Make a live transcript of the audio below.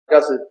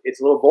does it, it's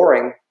a little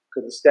boring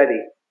because it's steady,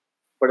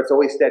 but it's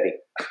always steady.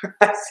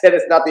 I said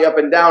it's not the up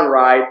and down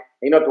ride,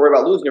 and you don't have to worry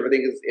about losing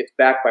everything because it's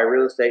backed by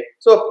real estate.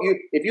 So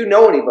if you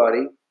know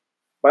anybody,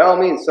 by all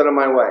means, send them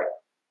my way.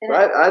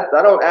 But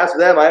I don't ask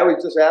them. I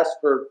always just ask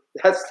for,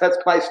 that's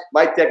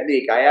my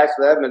technique. I ask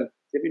them, and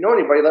if you know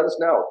anybody, let us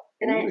know.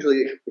 And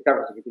usually the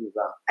conversation continues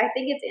on. I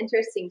think it's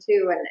interesting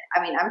too, and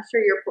I mean, I'm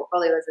sure your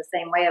portfolio is the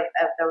same way of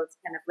those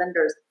kind of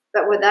lenders.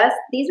 But with us,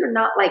 these are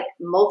not like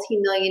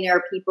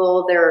multimillionaire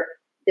people. They're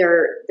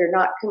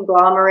not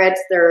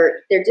conglomerates. They're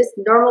just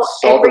normal,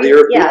 salt of the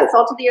earth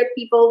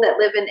people that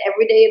live in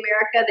everyday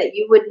America that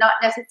you would not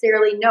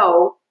necessarily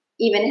know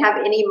even have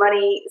any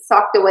money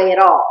socked away at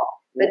all.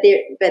 But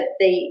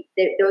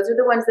those are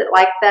the ones that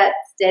like that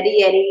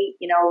steady Eddie,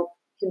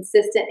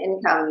 consistent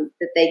income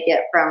that they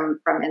get from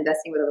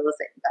investing with a real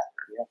estate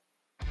investor. Yeah.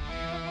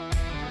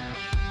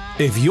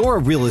 If you're a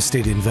real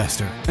estate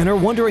investor and are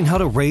wondering how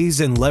to raise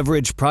and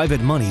leverage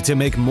private money to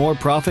make more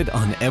profit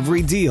on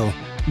every deal,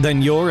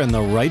 then you're in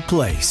the right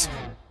place.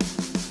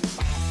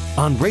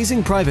 On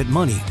Raising Private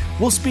Money,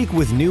 we'll speak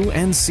with new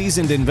and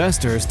seasoned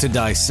investors to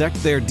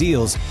dissect their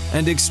deals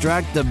and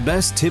extract the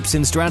best tips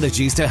and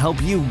strategies to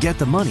help you get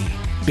the money,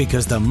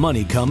 because the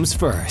money comes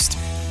first.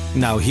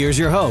 Now here's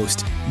your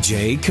host,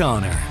 Jay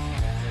Connor.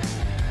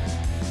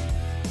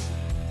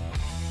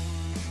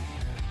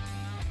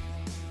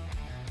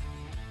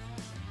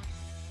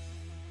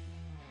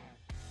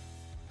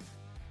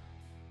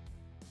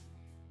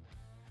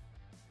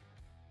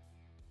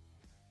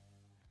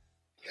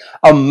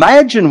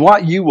 Imagine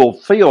what you will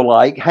feel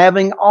like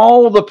having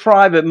all the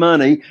private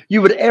money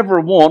you would ever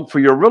want for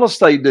your real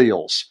estate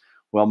deals.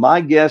 Well,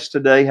 my guests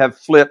today have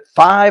flipped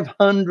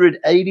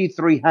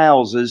 583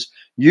 houses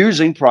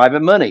using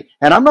private money.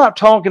 And I'm not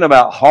talking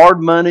about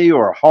hard money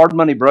or hard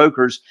money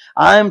brokers.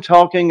 I'm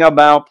talking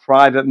about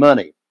private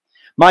money.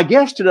 My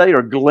guests today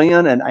are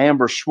Glen and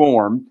Amber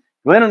Schworm.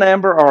 Glen and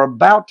Amber are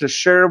about to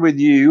share with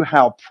you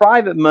how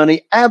private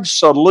money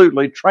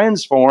absolutely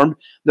transformed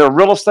their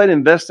real estate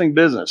investing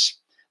business.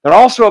 They're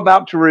also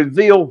about to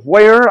reveal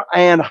where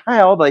and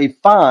how they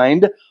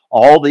find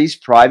all these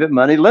private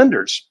money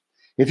lenders.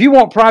 If you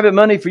want private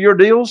money for your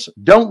deals,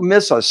 don't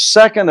miss a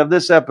second of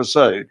this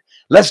episode.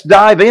 Let's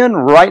dive in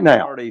right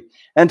now.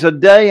 And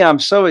today I'm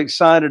so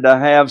excited to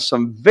have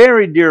some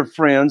very dear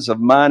friends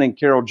of mine and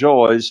Carol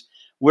Joy's.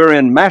 We're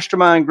in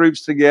mastermind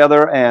groups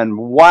together, and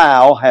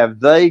wow, have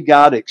they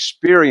got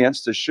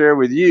experience to share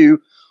with you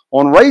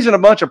on raising a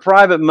bunch of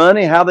private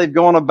money, how they've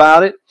gone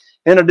about it.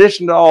 In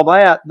addition to all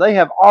that, they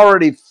have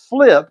already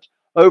flipped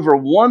over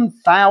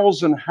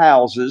 1,000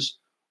 houses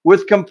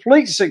with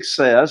complete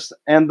success,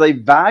 and they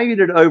valued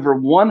it over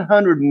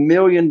 $100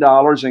 million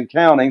and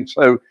counting.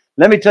 So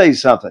let me tell you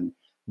something.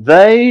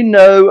 They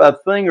know a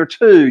thing or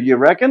two, you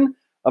reckon,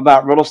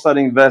 about real estate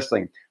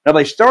investing. Now,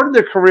 they started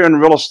their career in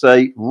real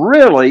estate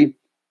really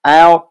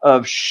out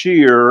of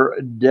sheer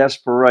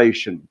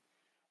desperation.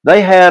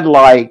 They had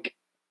like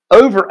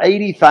over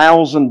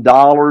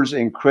 $80,000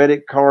 in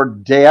credit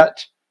card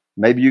debt.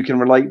 Maybe you can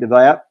relate to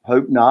that.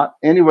 Hope not.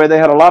 Anyway, they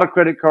had a lot of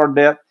credit card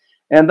debt,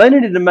 and they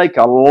needed to make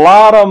a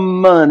lot of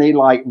money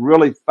like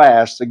really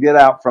fast to get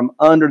out from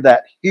under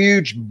that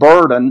huge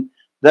burden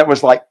that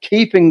was like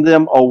keeping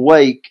them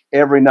awake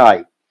every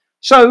night.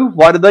 So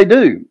what did they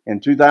do? In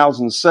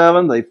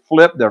 2007, they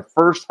flipped their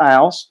first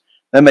house.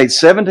 They made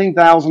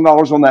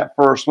 $17,000 on that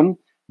first one.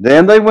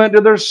 Then they went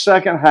to their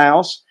second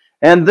house,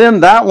 and then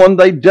that one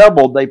they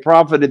doubled. They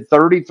profited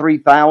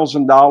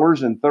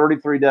 $33,000 in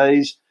 33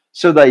 days.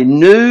 So they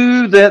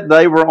knew that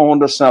they were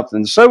onto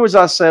something. So as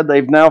I said,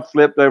 they've now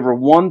flipped over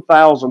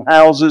 1,000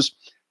 houses.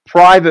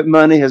 Private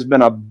money has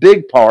been a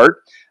big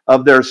part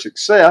of their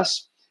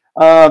success.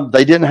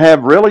 They didn't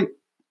have really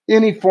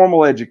any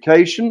formal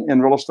education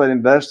in real estate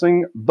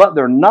investing, but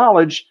their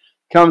knowledge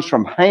comes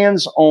from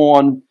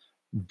hands-on,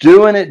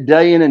 doing it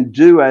day in and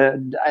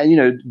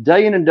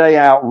day in and day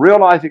out, real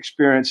life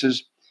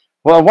experiences.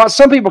 Well, what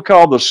some people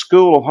call the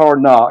school of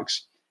hard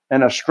knocks,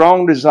 and a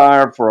strong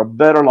desire for a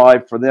better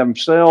life for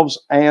themselves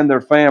and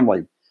their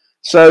family.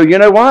 So you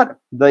know what?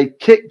 They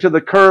kick to the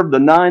curb the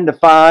 9 to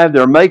 5.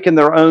 They're making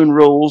their own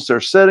rules.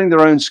 They're setting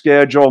their own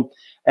schedule,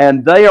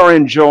 and they are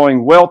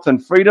enjoying wealth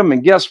and freedom.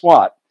 And guess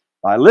what?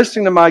 By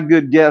listening to my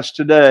good guests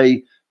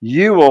today,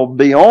 you will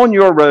be on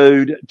your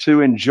road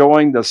to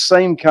enjoying the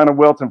same kind of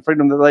wealth and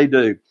freedom that they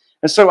do.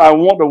 And so I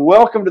want to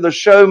welcome to the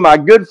show my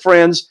good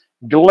friends,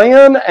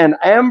 Glen and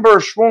Amber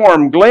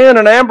Schworm. Glen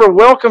and Amber,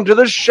 welcome to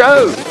the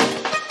show.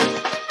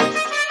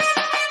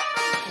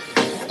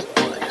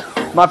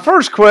 My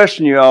first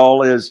question, you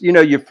all, is,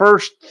 your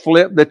first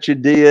flip that you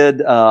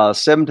did,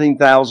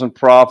 17,000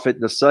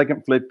 profit. The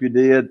second flip you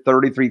did,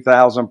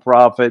 33,000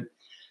 profit.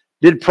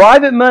 Did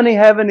private money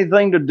have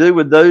anything to do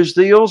with those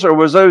deals, or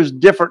was those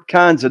different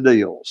kinds of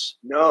deals?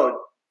 No,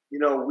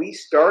 we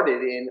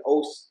started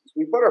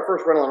we bought our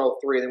first rental in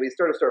 03, and then we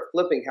started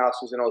flipping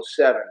houses in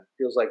 07.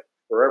 Feels like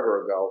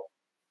forever ago.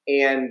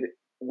 And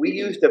we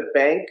used a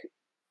bank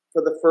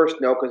for the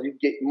first note because you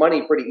get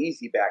money pretty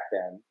easy back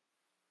then.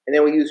 And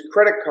then we used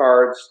credit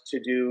cards to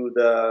do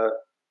the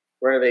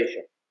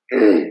renovation.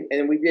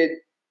 and we did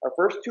our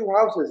first 2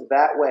 houses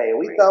that way.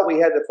 We thought we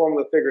had the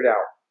formula figured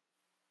out.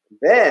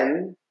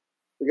 Then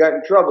we got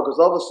in trouble because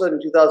all of a sudden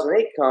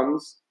 2008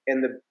 comes,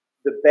 and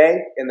the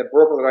bank and the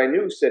broker that I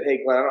knew said,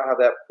 "Hey, Glenn, I don't have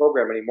that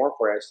program anymore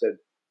for you." I said,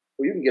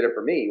 "Well, you can get it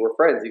for me. We're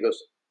friends." He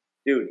goes,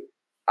 "Dude,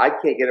 I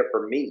can't get it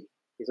for me."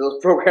 He said,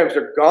 "Those programs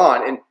are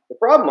gone." And the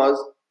problem was,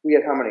 we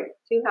had how many?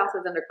 2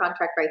 houses under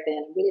contract right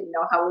then. We didn't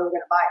know how we were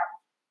going to buy them.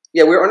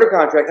 Yeah, we were under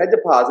contract, had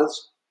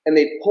deposits, and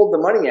they pulled the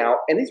money out,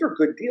 and these were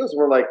good deals. And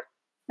we're like,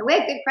 And we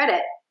had good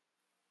credit.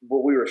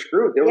 well, we were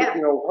screwed. There was,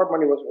 hard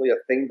money wasn't really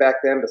a thing back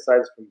then,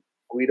 besides from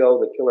Guido,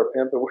 the killer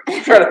pimp. And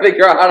we're trying to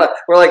figure out how to.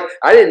 We're like,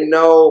 I didn't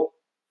know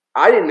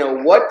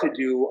what to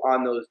do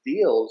on those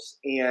deals,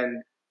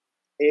 and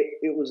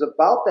it was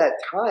about that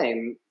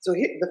time. So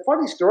the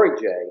funny story,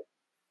 Jay.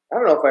 I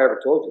don't know if I ever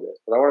told you this,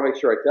 but I want to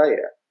make sure I tell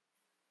you.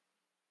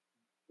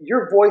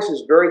 Your voice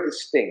is very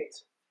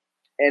distinct,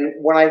 and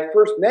when I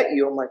first met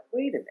you, I'm like,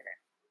 wait a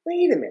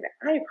minute,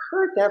 I've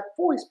heard that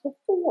voice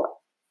before,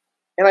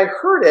 and I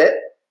heard it.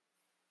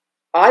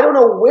 I don't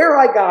know where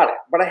I got it,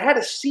 but I had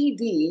a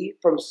CD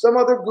from some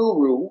other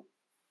guru,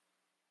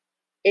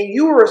 and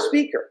you were a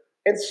speaker.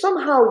 And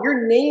somehow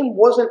your name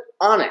wasn't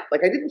on it.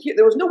 Like I didn't hear,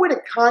 there was no way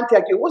to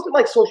contact you. It wasn't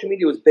like social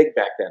media was big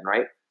back then,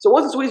 right? So it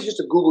wasn't so easy just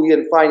to Google you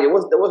and find you.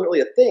 That wasn't really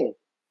a thing.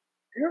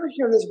 I remember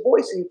hearing this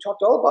voice, and you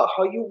talked all about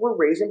how you were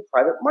raising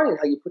private money and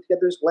how you put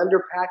together this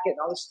lender packet and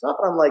all this stuff.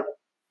 And I'm like,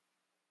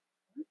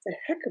 what the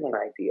heck of an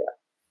idea?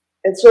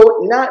 And so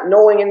not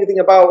knowing anything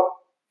about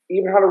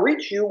even how to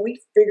reach you,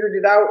 we figured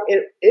it out.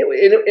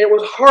 It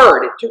was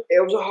hard.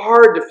 It was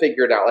hard to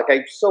figure it out. Like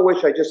I so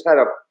wish I just had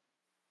a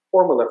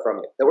formula from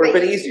you. That would have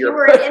been easier. You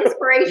were an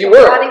inspiration, you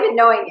were. Not even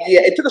knowing it.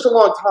 Yeah, it took us a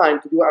long time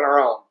to do it on our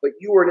own, but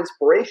you were an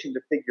inspiration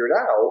to figure it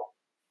out.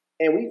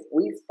 And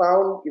we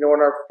found, in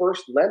our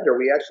first lender,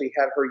 we actually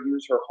had her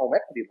use her home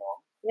equity loan.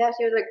 Yeah,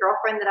 she was a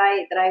girlfriend that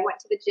I went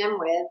to the gym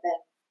with,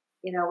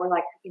 and we're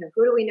like,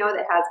 who do we know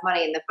that has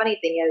money? And the funny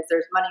thing is,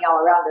 there's money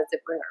all around us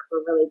if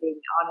we're really being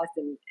honest,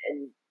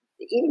 and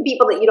even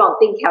people that you don't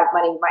think have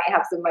money might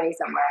have some money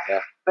somewhere.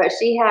 Yeah. But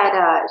she had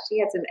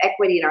some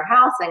equity in her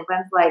house, and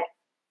Glen's like,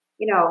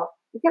 you've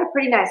got a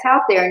pretty nice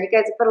house there, and you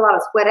guys have put a lot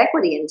of sweat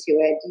equity into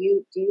it. Do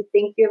you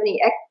think you have any,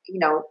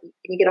 can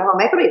you get a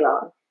home equity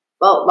loan?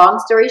 Well, long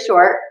story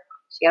short,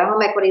 she got a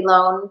home equity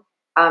loan.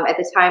 At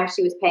the time,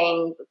 she was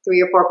paying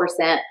 3 or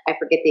 4%. I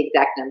forget the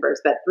exact numbers,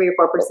 but 3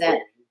 or 4%.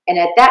 And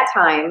at that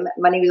time,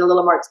 money was a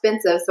little more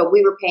expensive, so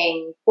we were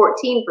paying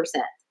 14%.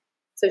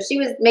 So she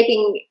was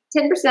making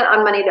 10%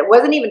 on money that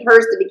wasn't even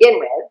hers to begin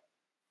with.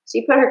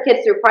 She put her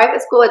kids through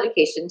private school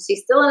education.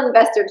 She's still an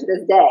investor to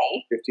this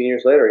day. 15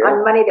 years later, yeah.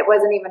 On money that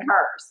wasn't even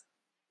hers.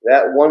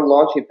 That one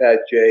launching pad,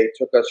 Jay,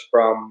 took us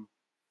from,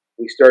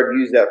 we started to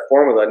use that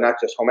formula, not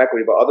just home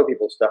equity, but other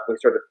people's stuff. We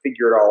started to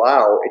figure it all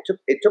out.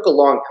 It took a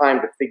long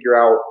time to figure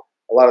out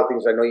a lot of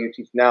things I know you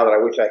teach now that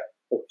I wish I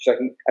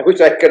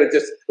could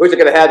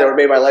have had that would have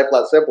made my life a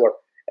lot simpler.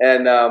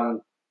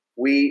 And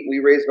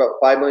we raised about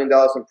 $5 million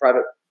in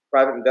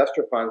private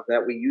investor funds, and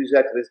that we use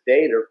that to this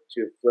day to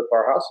flip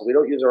our house. So we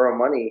don't use our own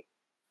money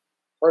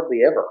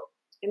hardly ever.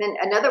 And then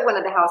another one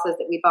of the houses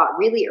that we bought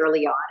really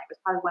early on, it was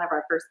probably one of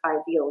our first 5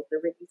 deals, the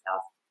Riggy's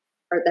house,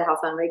 or the house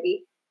on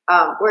Riggy.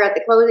 We're at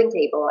the closing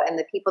table, and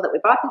the people that we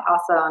bought the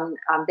house on,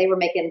 they were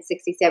making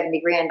 60,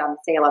 70 grand on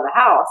the sale of the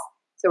house.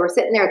 So we're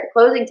sitting there at the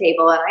closing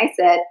table, and I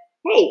said,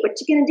 hey, what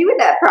you going to do with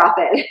that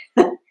profit?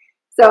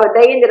 So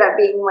they ended up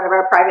being one of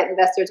our private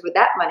investors with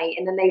that money,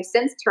 and then they've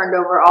since turned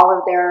over all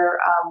of their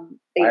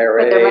they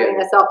IRA, put their money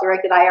in a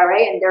self-directed IRA,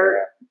 and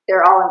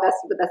they're all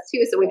invested with us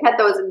too. So we've had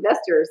those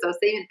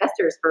same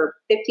investors for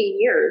 15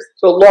 years.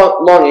 So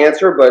long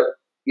answer, but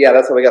yeah,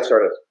 that's how we got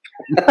started.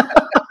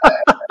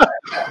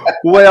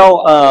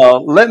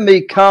 Well, let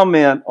me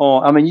comment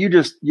on. I mean,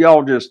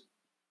 y'all just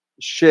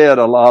shared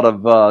a lot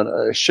of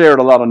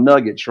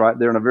nuggets right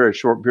there in a very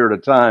short period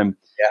of time.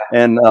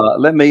 Yeah. And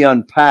let me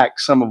unpack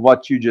some of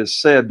what you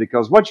just said,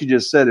 because what you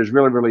just said is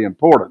really, really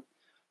important.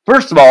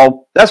 First of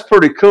all, that's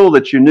pretty cool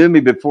that you knew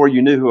me before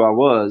you knew who I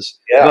was.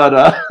 Yeah.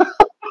 But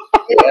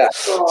yeah.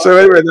 So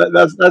anyway,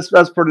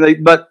 that's pretty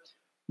neat. But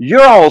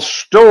your all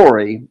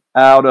story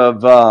out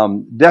of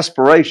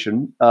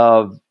desperation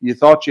of you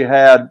thought you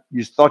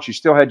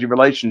still had your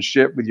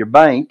relationship with your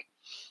bank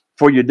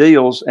for your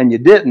deals, and you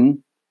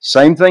didn't.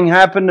 Same thing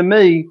happened to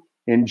me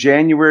in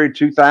January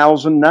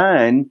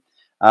 2009.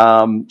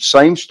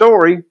 Same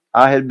story.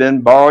 I had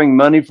been borrowing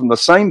money from the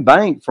same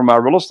bank for my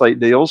real estate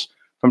deals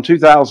from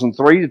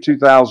 2003 to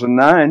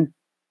 2009.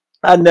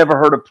 I'd never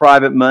heard of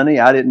private money.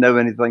 I didn't know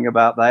anything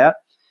about that.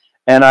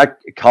 And I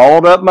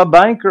called up my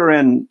banker,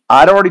 and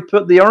I'd already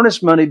put the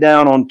earnest money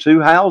down on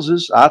 2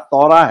 houses. I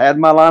thought I had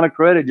my line of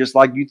credit, just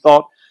like you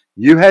thought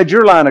you had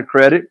your line of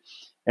credit.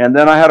 And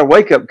then I had a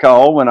wake-up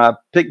call when I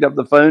picked up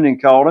the phone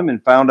and called him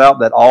and found out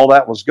that all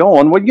that was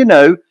gone. Well,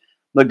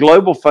 the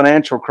global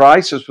financial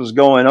crisis was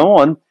going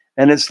on,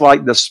 and it's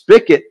like the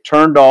spigot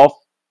turned off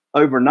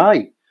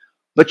overnight.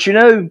 But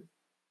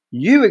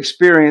you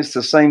experienced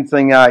the same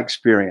thing I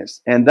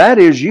experienced, and that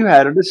is you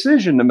had a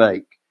decision to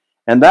make.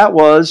 And that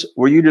was,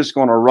 were you just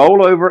going to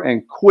roll over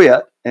and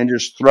quit and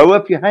just throw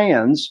up your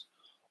hands?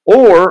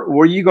 Or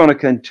were you going to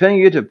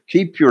continue to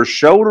keep your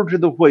shoulder to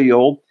the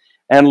wheel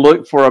and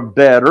look for a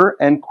better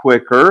and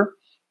quicker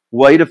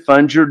way to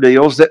fund your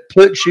deals that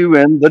puts you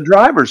in the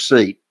driver's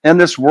seat?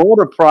 And this world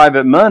of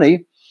private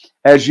money,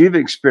 as you've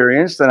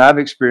experienced and I've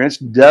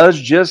experienced, does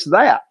just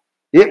that.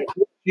 It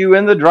puts you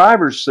in the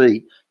driver's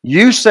seat.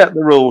 You set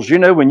the rules. You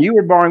know, when you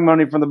were borrowing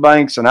money from the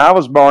banks and I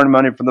was borrowing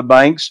money from the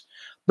banks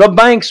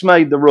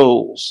made the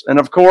rules. And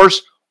of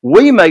course,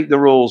 we make the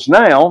rules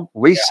now.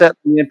 We set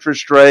the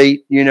interest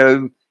rate, you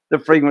know, the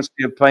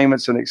frequency of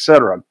payments, and et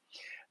cetera.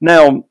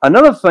 Now,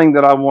 another thing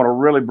that I want to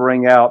really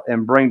bring out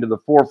and bring to the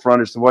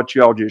forefront is to what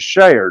you all just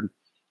shared.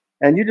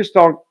 And you just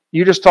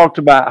talked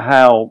about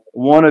how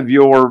one of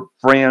your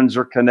friends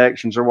or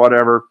connections or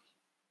whatever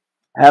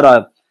had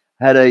a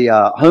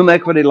home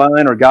equity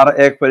line or got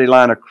an equity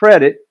line of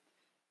credit,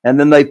 and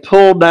then they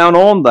pulled down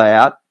on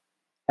that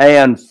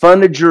and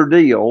funded your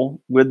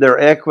deal with their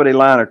equity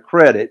line of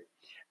credit.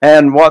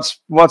 And what's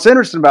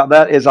interesting about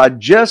that is I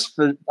just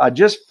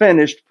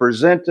finished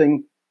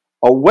presenting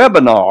a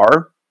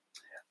webinar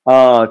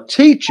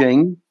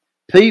teaching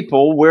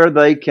people where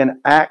they can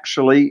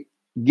actually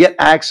get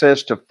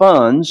access to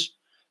funds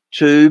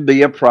to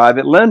be a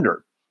private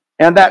lender.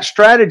 And that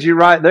strategy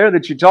right there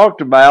that you talked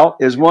about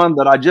is one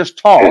that I just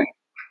taught on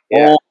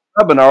a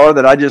webinar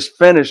that I just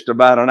finished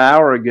about an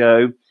hour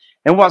ago.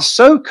 And what's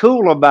so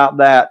cool about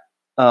that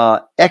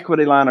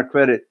equity line of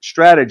credit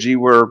strategy,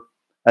 where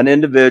an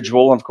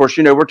individual, of course,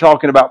 you know, we're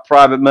talking about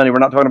private money. We're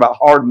not talking about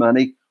hard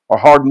money or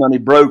hard money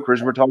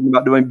brokers. We're talking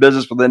about doing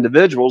business with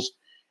individuals.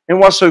 And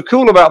what's so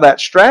cool about that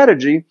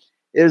strategy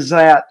is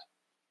that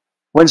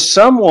when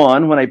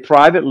a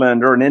private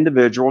lender, an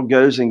individual,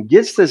 goes and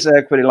gets this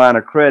equity line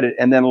of credit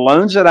and then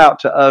loans it out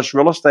to us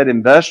real estate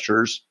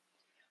investors,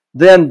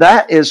 then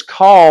that is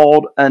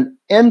called an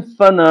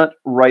infinite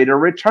rate of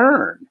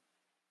return.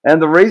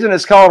 And the reason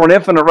it's called an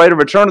infinite rate of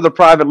return to the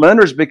private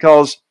lender is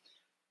because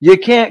you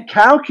can't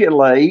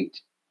calculate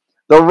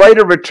the rate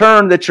of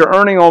return that you're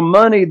earning on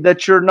money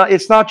that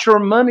it's not your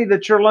money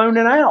that you're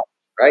loaning out.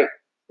 Right.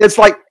 It's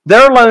like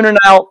they're loaning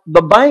out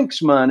the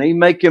bank's money,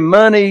 making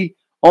money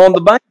on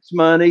the bank's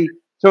money.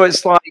 So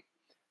it's like,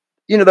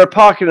 you know, they're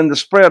pocketing the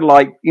spread.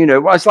 Like, you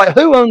know, it's like,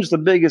 who owns the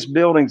biggest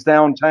buildings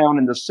downtown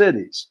in the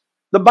cities?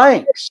 The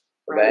banks.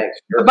 The banks.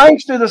 Sure. The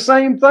banks do the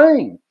same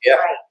thing. Yeah.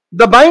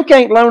 The bank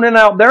ain't loaning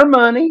out their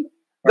money.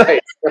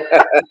 Right.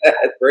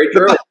 That's very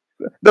true.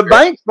 The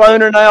bank's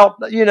loaning out,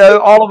 you know,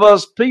 all of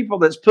us people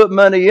that's put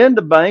money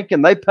into bank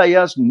and they pay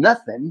us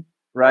nothing,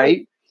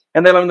 right?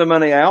 And they loan the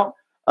money out.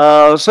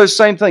 So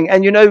same thing.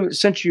 And, you know,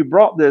 since you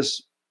brought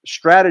this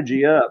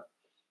strategy up,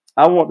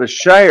 I want to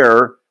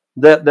share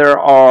that there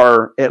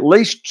are at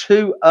least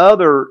two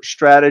other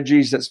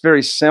strategies that's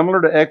very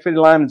similar to equity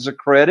lines of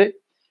credit,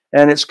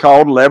 and it's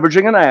called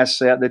leveraging an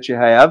asset that you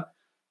have.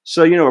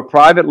 So, you know, a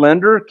private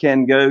lender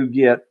can go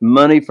get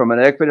money from an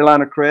equity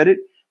line of credit.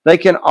 They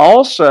can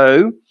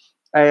also,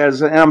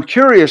 and I'm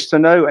curious to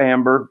know,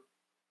 Amber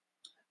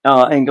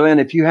and Glenn,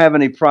 if you have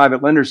any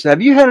private lenders.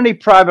 Have you had any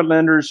private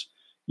lenders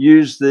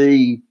use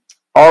the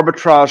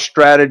arbitrage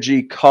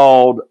strategy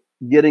called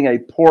getting a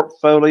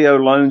portfolio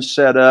loan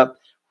set up,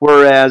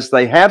 whereas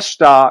they have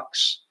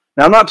stocks?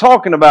 Now, I'm not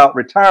talking about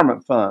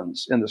retirement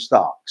funds in the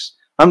stocks.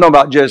 I'm talking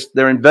about just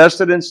they're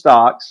invested in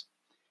stocks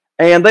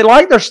and they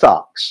like their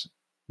stocks.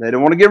 They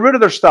don't want to get rid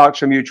of their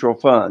stocks or mutual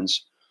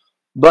funds,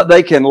 but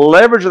they can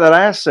leverage that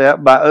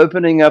asset by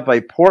opening up a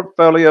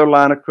portfolio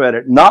line of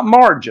credit, not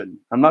margin.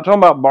 I'm not talking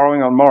about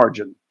borrowing on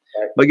margin,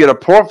 but get a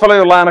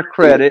portfolio line of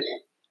credit.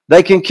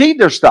 They can keep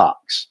their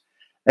stocks.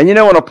 And, you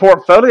know, in a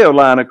portfolio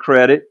line of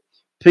credit,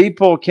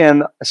 people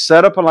can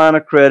set up a line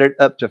of credit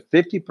up to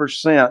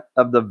 50%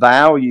 of the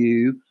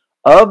value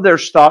of their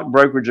stock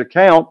brokerage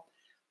account,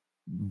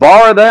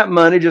 borrow that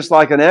money just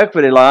like an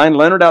equity line,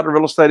 lend it out to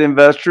real estate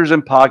investors,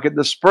 and pocket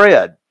the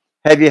spread.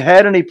 Have you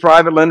had any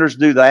private lenders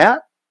do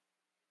that?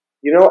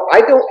 You know,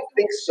 I don't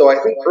think so.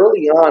 I think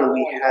early on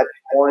we had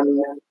one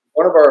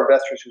of our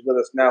investors who's with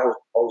us now,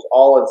 who's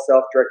all in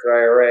self-directed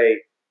IRA.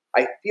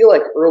 I feel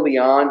like early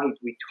on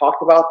we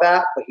talked about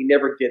that, but he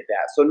never did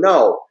that. So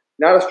no,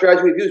 not a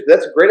strategy we've used, but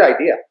that's a great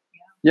idea.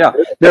 Yeah.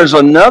 There's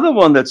another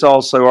one that's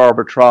also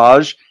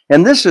arbitrage,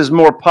 and this is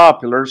more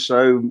popular.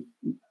 So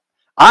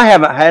I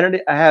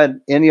haven't had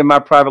any of my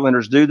private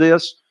lenders do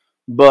this,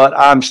 but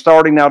I'm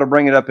starting now to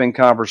bring it up in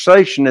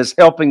conversation, is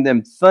helping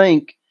them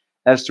think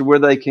as to where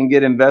they can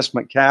get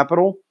investment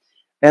capital.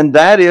 And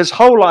that is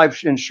whole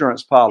life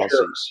insurance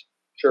policies.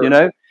 Sure. You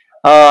know,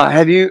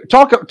 have you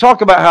talk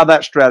about how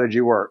that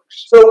strategy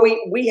works? So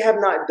we have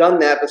not done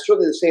that, but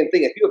certainly the same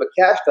thing. If you have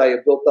a cash value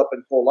built up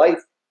in whole life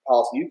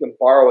policy, you can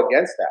borrow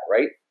against that,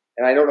 right?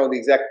 And I don't know the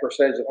exact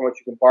percentage of how much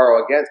you can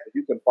borrow against, but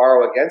you can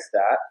borrow against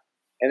that.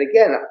 And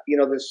again, you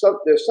know, there's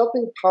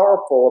something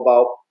powerful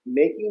about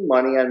making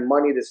money on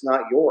money that's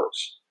not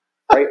yours,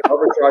 right?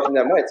 Arbitraging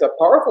that money. It's a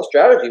powerful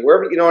strategy.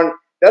 Wherever, you know, and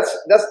that's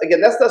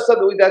not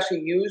something we've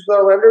actually used with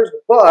our lenders,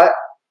 but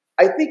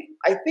I think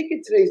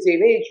in today's day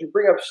and age, you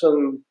bring up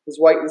some. This is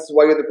why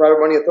you're the private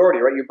money authority,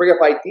 right? You bring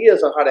up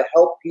ideas on how to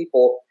help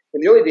people.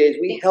 In the early days,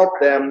 we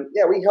helped them.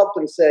 Yeah, we helped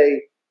them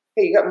say,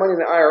 "Hey, you got money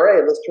in an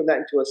IRA. Let's turn that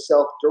into a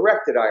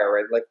self-directed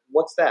IRA." Like,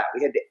 what's that?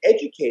 We had to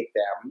educate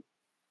them,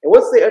 and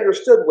once they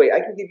understood, wait, I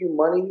can give you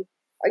money.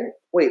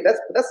 Wait,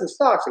 that's in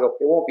stocks. I go,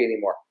 it won't be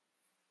anymore.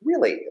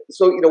 Really?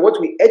 So once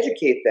we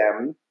educate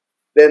them,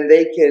 then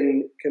they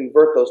can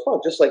convert those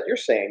funds. Just like you're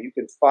saying, you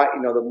can find.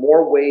 The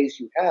more ways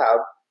you have,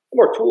 the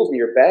more tools in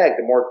your bag,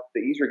 the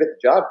easier to get the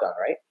job done,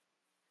 right?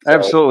 So,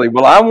 absolutely.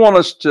 Well, I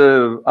want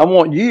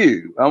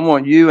you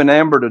and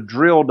Amber to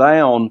drill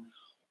down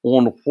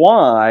on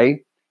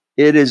why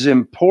it is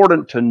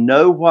important to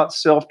know what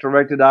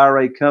self-directed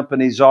IRA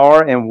companies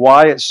are and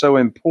why it's so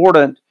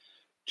important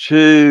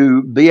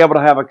to be able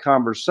to have a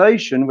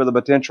conversation with a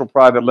potential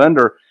private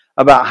lender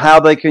about how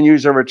they can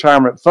use their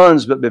retirement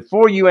funds. But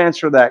before you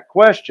answer that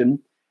question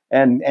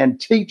and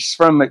teach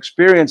from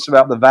experience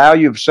about the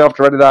value of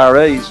self-directed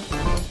IRAs,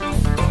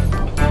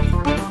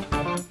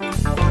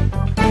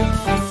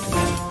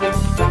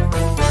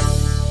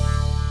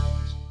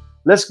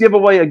 let's give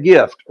away a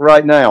gift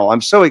right now.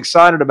 I'm so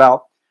excited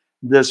about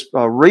this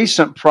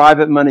recent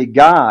private money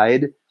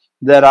guide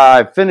that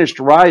I finished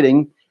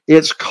writing.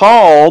 It's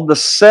called The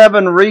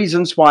 7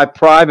 Reasons Why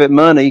Private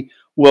Money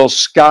Will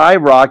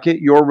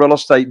Skyrocket Your Real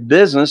Estate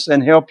Business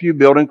and Help You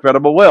Build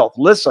Incredible Wealth.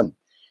 Listen,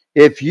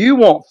 if you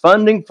want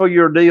funding for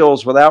your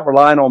deals without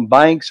relying on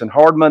banks and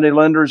hard money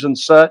lenders and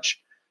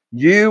such,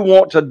 you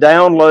want to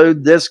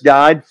download this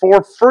guide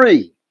for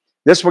free.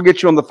 This will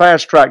get you on the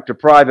fast track to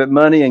private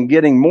money and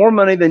getting more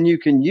money than you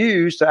can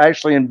use to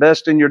actually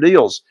invest in your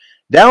deals.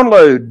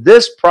 Download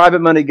this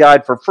private money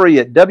guide for free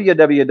at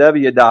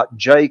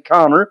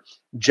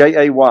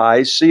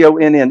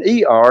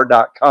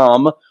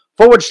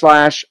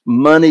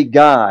www.jayconner.com/money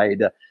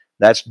guide.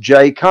 That's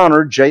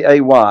jayconner,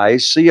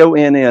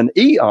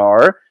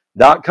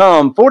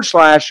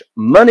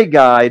 jayconner.com/money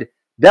guide.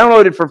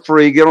 Download it for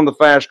free. Get on the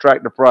fast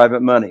track to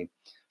private money.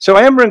 So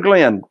Amber and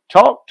Glenn,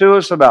 talk to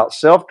us about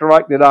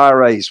self-directed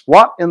IRAs.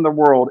 What in the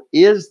world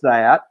is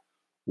that?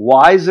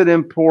 Why is it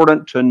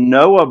important to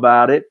know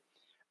about it?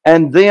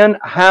 And then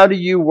how do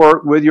you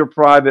work with your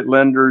private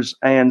lenders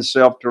and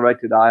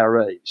self-directed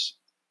IRAs?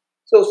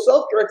 So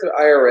self-directed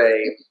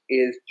IRA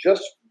is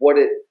just what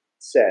it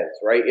says,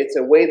 right? It's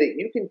a way that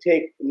you can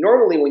take,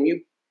 normally when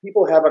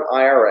people have an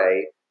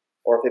IRA,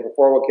 or if they have a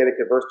 401k that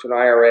converts to an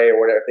IRA or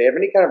whatever, if they have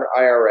any kind of an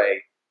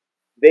IRA,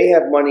 they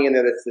have money in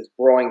there that's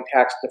growing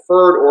tax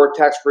deferred or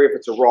tax free if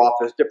it's a Roth.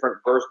 There's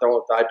different versions. I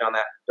won't dive down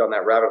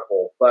that rabbit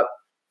hole. But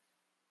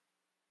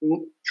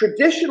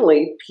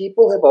traditionally,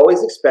 people have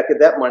always expected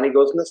that money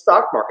goes in the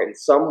stock market in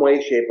some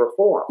way, shape, or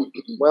form.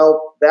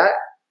 Well, that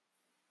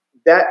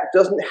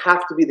doesn't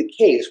have to be the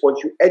case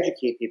once you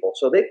educate people.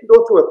 So they can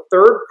go through a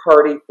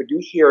third-party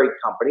fiduciary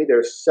company.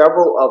 There's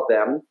several of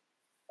them.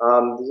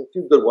 There's a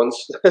few good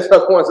ones. There's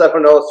other ones I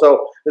don't know.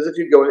 So there's a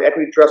few good ones.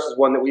 Equity Trust is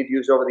one that we've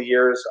used over the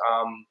years.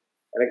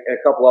 And a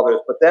couple others,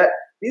 but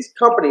these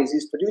companies,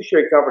 these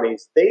fiduciary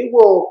companies, they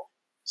will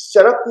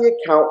set up the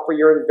account for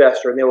your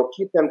investor and they will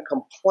keep them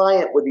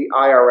compliant with the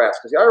IRS,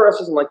 because the IRS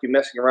isn't like you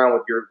messing around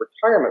with your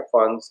retirement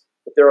funds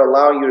if they're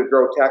allowing you to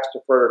grow tax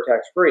deferred or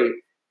tax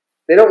free.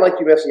 They don't like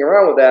you messing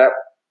around with that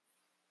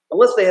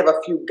unless they have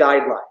a few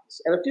guidelines.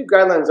 And a few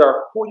guidelines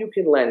are who you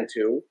can lend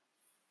to.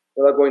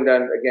 Without going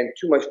down, again,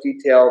 too much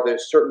detail,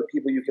 there's certain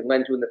people you can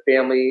lend to in the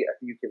family.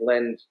 You can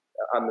lend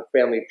on the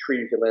family tree,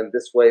 you can lend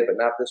this way, but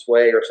not this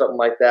way, or something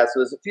like that. So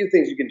there's a few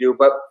things you can do,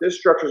 but there's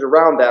structures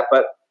around that.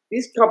 But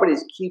these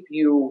companies keep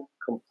you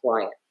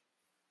compliant.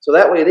 So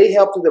that way they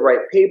help do the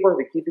right paper,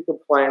 they keep you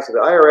compliant, so the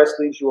IRS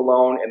leaves you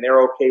alone, and they're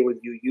okay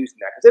with you using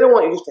that. Because they don't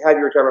want you just to have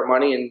your retirement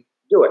money and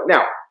do it.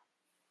 Now,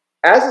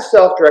 as a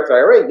self-directed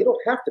IRA, you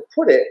don't have to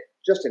put it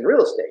just in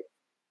real estate.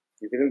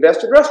 You can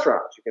invest in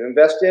restaurants. You can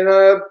invest in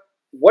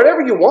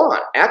whatever you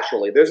want,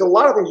 actually. There's a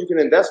lot of things you can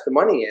invest the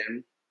money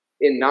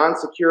in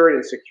non-secured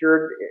and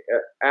secured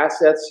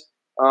assets.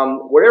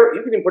 Whatever,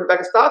 you can even put it back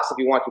in stocks if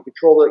you want to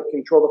control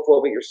the flow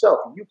of it yourself.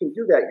 You can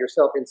do that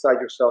yourself inside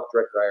your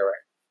self-directed IRA.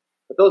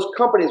 But those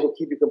companies will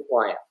keep you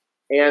compliant.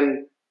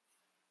 And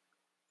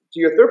to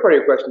your third part of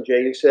your question,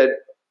 Jay, you said,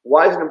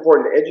 why is it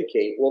important to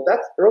educate? Well,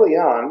 that's early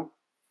on.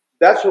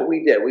 That's what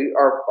we did.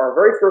 Our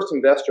very first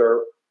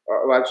investor.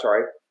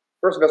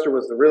 First investor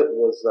was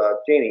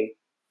Janie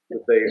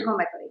with the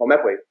home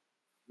equity.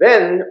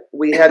 Then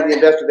we had the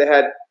investor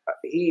that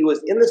he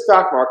was in the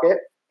stock market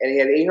and he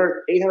had $850,000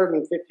 or $880,000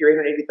 in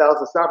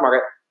the stock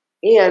market.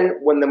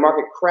 And when the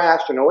market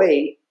crashed in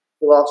 2008,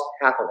 he lost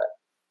half of it.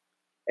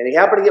 And he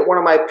happened to get one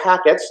of my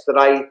packets that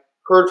I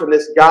heard from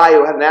this guy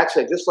who had an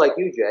accent just like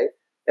you, Jay.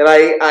 And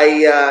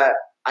I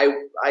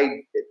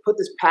put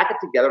this packet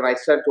together and I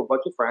sent it to a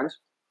bunch of friends.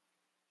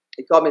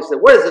 He called me and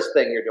said, "What is this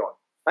thing you're doing?"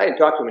 I hadn't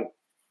talked to him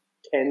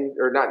in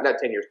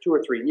 2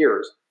 or 3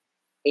 years.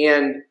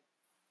 And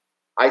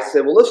I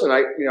said, "Well, listen,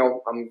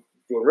 I'm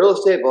doing real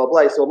estate, blah, blah,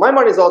 blah." He said, "Well, my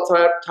money's all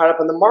tied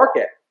up in the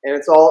market and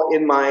it's all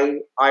in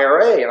my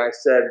IRA." And I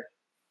said,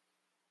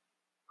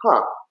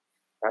 "Huh."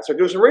 I started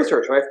doing some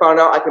research, and I found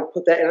out I can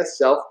put that in a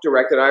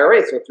self-directed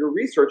IRA. So through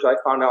research, I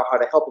found out how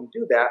to help them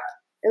do that,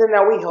 and then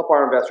now we help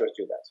our investors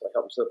do that. So I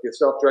help them set up the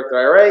self-directed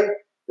IRA.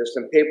 There's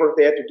some paperwork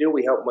they have to do.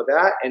 We help them with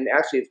that, and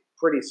actually it's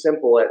pretty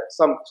simple. At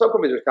some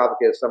companies are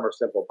complicated, some are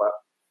simple, but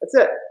that's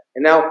it.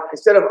 And now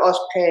instead of us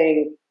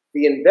paying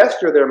the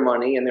investor their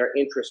money and their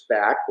interest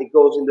back, it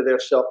goes into their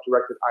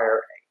self-directed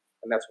IRA,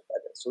 and that's what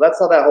that is. So that's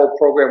how that whole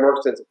program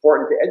works. And it's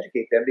important to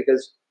educate them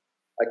because,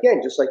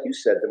 again, just like you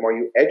said, the more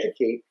you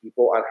educate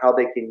people on how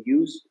they can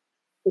use,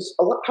 because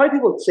how many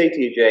people say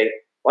to you, Jay,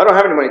 well, I don't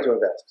have any money to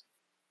invest.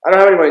 I don't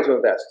have any money to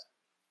invest.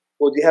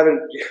 Well, do you have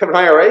an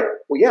IRA?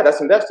 Well, yeah,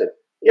 that's invested.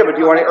 Yeah, but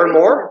do you want to earn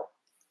more?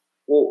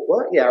 Well,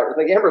 what? Yeah,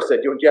 like Amber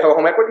said, do you have a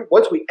home equity?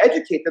 Once we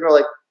educate them, they're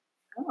like,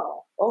 oh.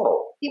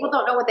 People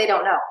don't know what they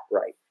don't know.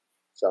 Right.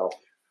 So.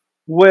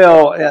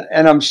 Well,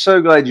 and I'm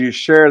so glad you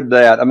shared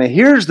that. I mean,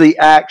 here's the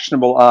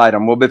actionable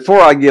item. Well, before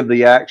I give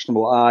the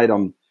actionable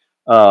item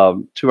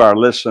to our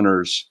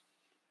listeners,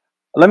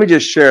 let me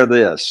just share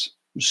this.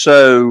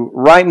 So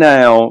right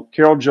now,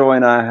 Carol Joy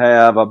and I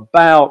have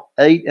about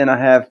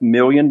 $8.5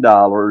 million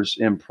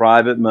in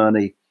private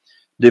money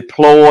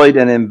deployed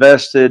and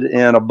invested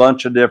in a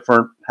bunch of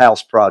different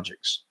house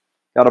projects.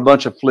 Got a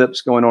bunch of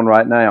flips going on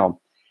right now.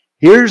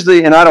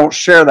 And I don't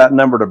share that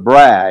number to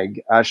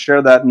brag. I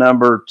share that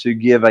number to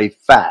give a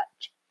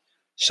fact.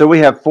 So we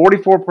have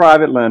 44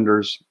 private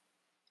lenders.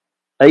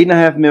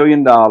 $8.5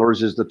 million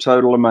is the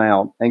total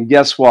amount. And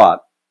guess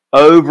what?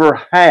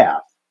 Over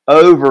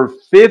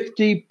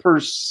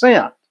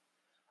 50%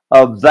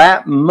 of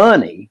that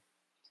money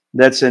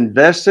that's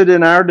invested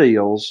in our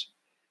deals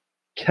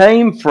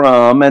came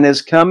from and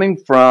is coming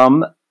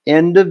from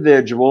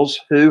individuals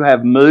who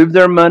have moved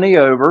their money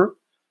over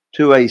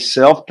to a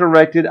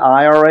self-directed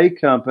IRA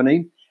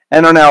company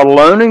and are now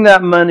loaning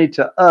that money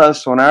to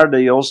us on our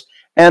deals,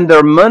 and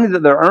their money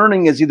that they're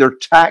earning is either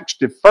tax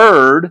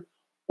deferred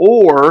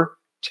or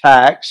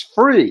tax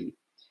free.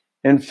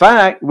 In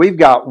fact, we've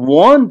got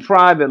one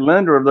private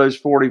lender of those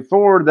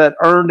 44 that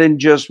earned in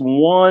just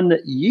 1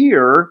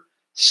 year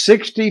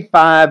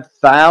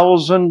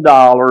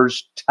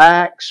 $65,000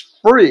 tax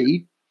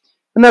free,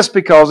 and that's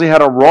because he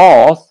had a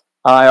Roth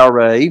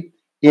IRA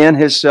in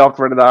his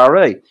self-directed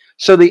IRA.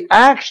 So the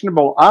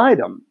actionable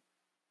item,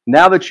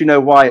 now that you know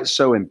why it's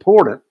so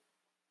important,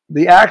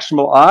 the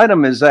actionable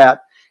item is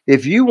that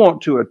if you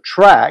want to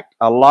attract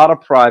a lot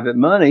of private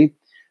money,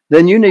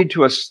 then you need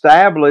to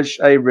establish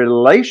a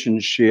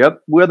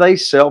relationship with a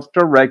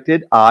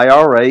self-directed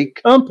IRA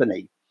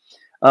company.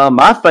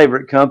 My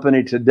favorite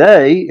company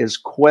today is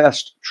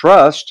Quest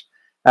Trust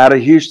out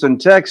of Houston,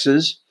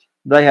 Texas.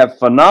 They have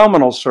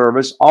phenomenal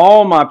service.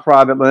 All my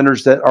private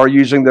lenders that are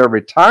using their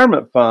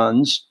retirement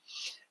funds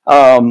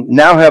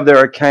now have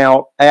their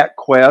account at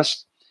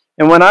Quest.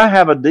 And when I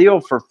have a deal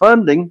for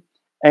funding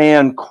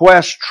and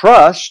Quest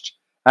Trust,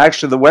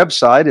 actually the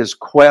website is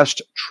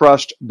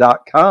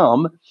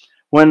questtrust.com.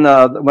 When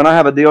I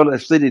have a deal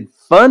that's needed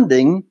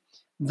funding,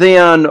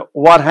 then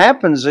what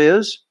happens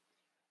is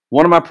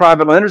one of my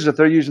private lenders, if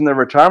they're using their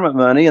retirement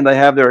money and they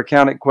have their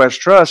account at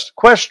Quest Trust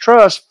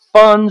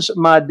funds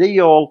my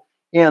deal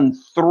in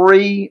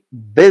 3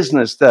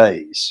 business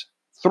days.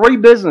 3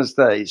 business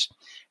days.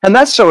 And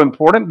that's so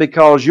important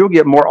because you'll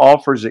get more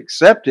offers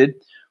accepted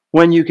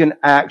when you can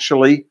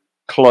actually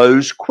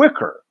close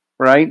quicker,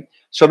 right?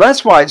 So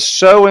that's why it's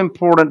so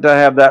important to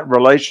have that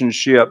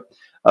relationship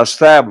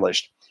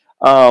established.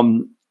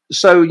 So,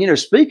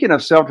 speaking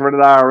of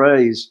self-directed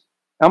IRAs,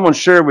 I'm going to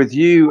share with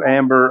you,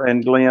 Amber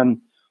and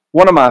Glenn,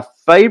 one of my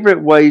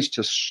favorite ways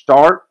to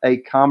start a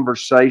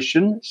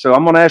conversation. So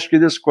I'm going to ask you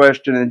this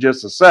question in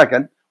just a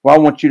second. Well, I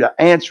want you to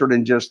answer it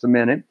in just a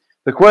minute.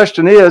 The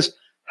question is,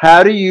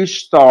 how do you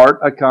start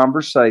a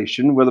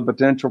conversation with a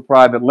potential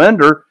private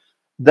lender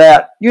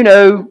that,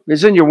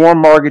 is in your warm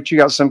market, you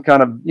got some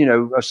kind of,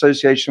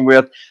 association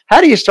with?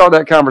 How do you start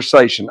that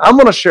conversation? I'm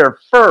going to share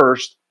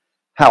first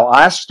how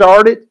I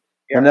started,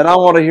 and then I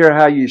want to hear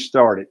how you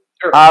started.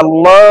 Sure. I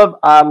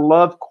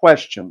love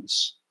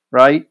questions,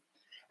 right?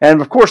 And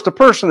of course, the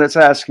person that's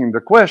asking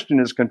the question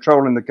is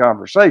controlling the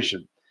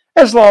conversation,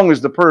 as long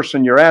as the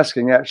person you're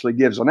asking actually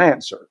gives an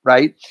answer,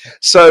 right?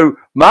 So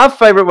my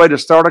favorite way to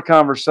start a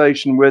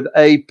conversation with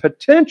a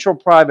potential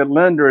private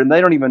lender, and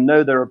they don't even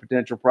know they're a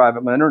potential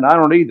private lender, and I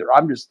don't either.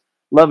 I'm just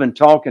loving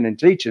talking and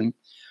teaching.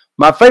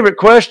 My favorite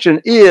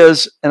question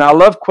is, and I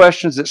love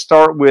questions that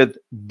start with,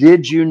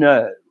 did you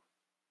know?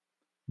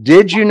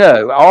 Did you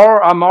know?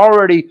 Or I'm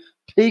already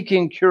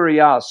piquing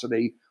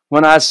curiosity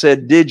when I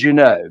said, did you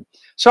know?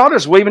 So I'll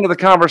just weave into the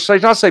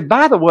conversation. I'll say,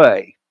 by the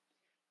way,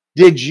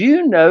 did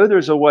you know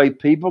there's a way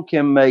people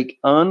can make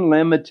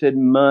unlimited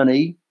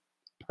money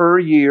per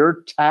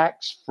year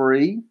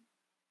tax-free?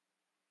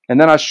 And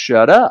then I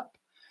shut up.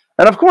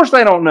 And of course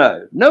they don't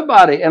know.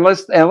 Nobody,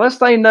 unless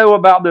they know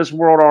about this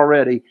world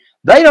already,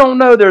 they don't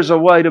know there's a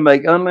way to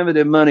make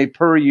unlimited money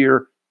per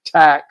year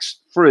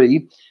tax-free.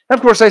 And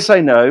of course they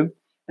say no.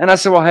 And I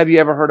said, well, have you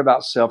ever heard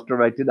about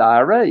self-directed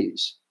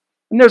IRAs?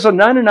 And there's a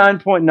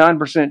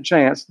 99.9%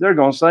 chance they're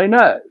going to say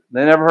no.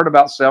 They never heard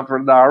about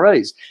self-directed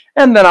IRAs.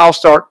 And then I'll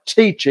start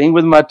teaching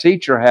with my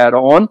teacher hat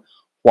on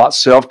what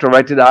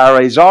self-directed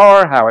IRAs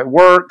are, how it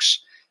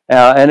works,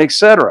 and et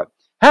cetera.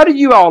 How do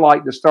you all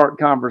like to start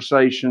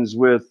conversations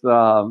with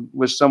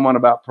someone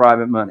about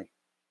private money?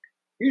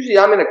 Usually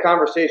I'm in a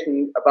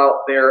conversation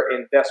about their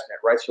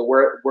investment, right? So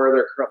where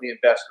they're currently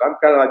invested. I'm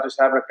kind of like just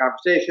having a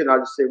conversation. I'll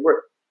just say,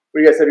 where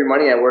do you guys have your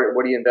money at?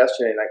 What are you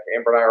investing in? Like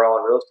Amber and I are all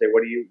in real estate.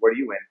 What are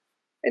you in?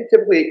 And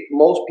typically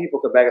most people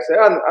come back and say,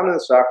 I'm in the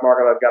stock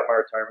market. I've got my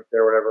retirement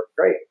there, whatever.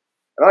 Great.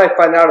 And then I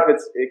find out if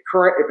it's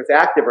current, if it's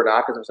active or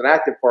not, because if it's an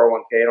active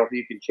 401k, I don't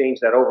think you can change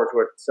that over to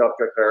a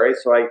self-directed IRA.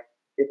 So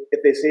if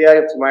they say I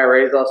have some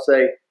IRAs, I'll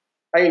say,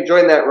 how are you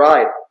enjoying that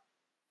ride?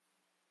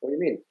 What do you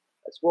mean?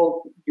 I said,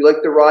 well, you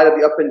like the ride of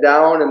the up and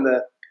down and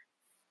the,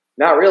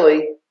 not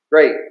really.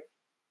 Great.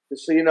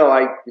 Just so you know,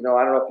 I don't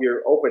know if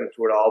you're open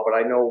to it all, but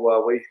I know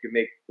ways you can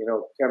make,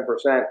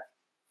 10%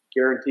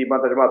 guaranteed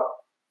month after month.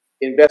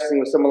 Investing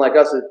with someone like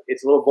us,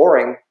 it's a little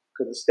boring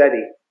because it's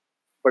steady,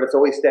 but it's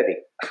always steady.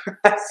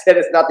 I said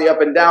it's not the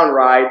up and down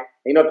ride, and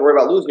you don't have to worry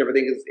about losing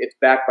everything because it's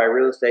backed by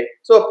real estate.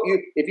 So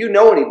if you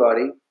know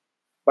anybody,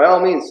 by all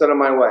means, send them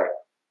my way.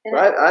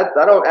 Right?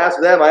 I don't ask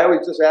them. I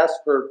always just ask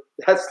for,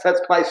 that's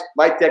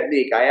my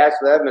technique. I ask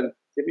them, and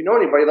if you know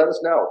anybody, let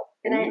us know.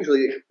 And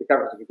usually the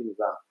conversation continues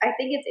on. I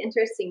think it's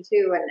interesting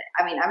too, and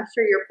I mean, I'm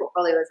sure your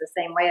portfolio is the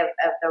same way of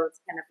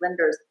those kind of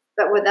lenders.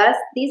 But with us,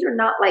 these are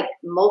not like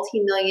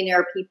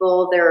multimillionaire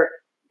people. They're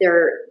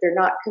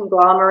not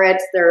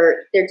conglomerates.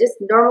 They're just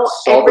normal,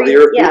 salt of the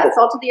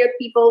earth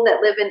people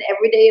that live in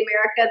everyday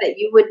America that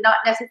you would not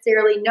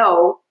necessarily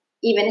know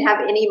even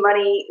have any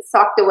money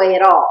socked away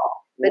at all.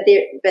 But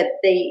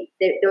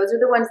those are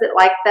the ones that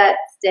like that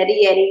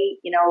steady Eddie,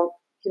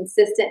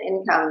 consistent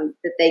income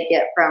that they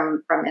get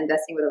from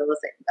investing with a real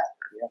estate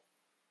investor. Yeah.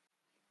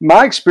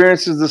 My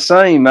experience is the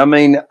same. I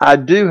mean, I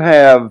do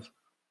have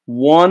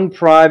one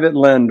private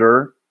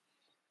lender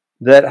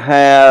that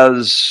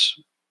has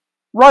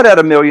right at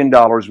 $1 million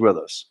with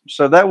us.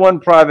 So that one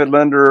private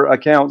lender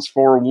accounts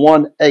for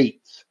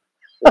 1/8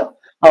 of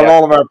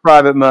all of our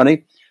private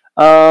money.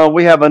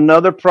 We have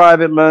another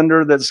private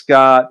lender that's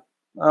got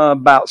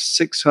about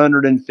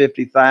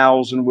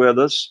 $650,000 with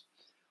us.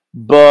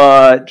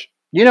 But,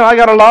 I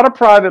got a lot of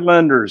private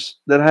lenders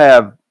that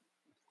have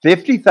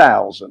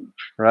 $50,000,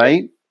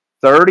 right?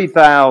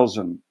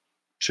 $30,000,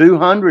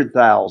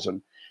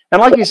 $200,000.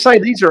 And like you say,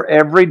 these are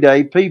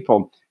everyday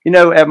people.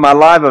 At my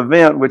live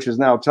event, which is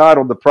now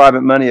titled the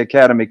Private Money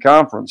Academy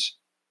Conference,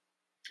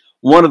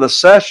 one of the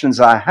sessions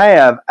I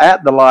have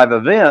at the live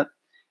event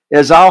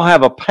is I'll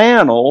have a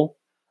panel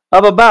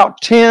of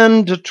about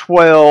 10 to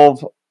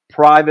 12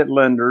 private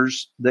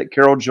lenders that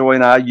Carol Joy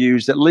and I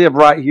use that live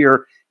right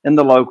here in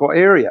the local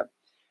area.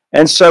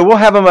 And so we'll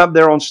have them up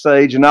there on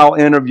stage and I'll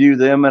interview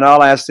them and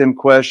I'll ask them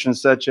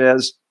questions such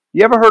as,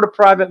 you ever heard of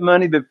private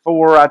money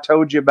before I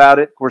told you about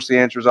it? Of course, the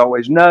answer is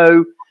always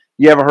no.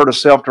 You ever heard of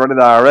self-directed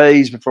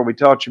IRAs before we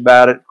taught you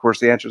about it? Of course,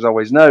 the answer is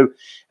always no.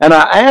 And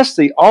I asked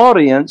the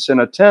audience in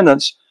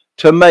attendance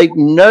to make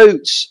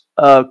notes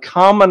of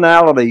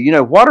commonality.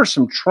 What are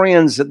some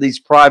trends that these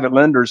private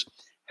lenders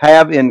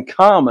have in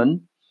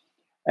common?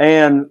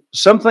 And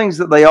some things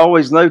that they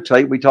always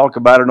notate, we talk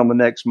about it on the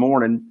next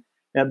morning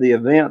at the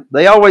event.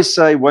 They always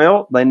say,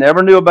 well, they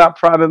never knew about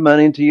private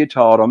money until you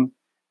taught them.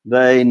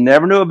 They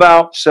never knew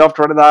about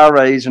self-directed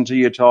IRAs until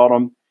you taught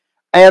them.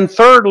 And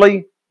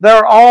thirdly,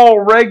 they're all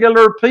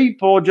regular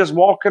people just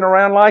walking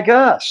around like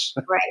us.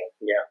 Right.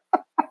 Yeah.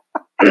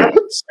 All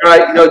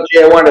right,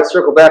 Jay, I wanted to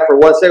circle back for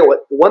 1 second.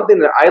 One thing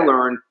that I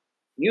learned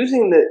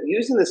using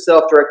the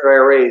self-directed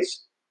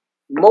IRAs,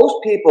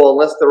 most people,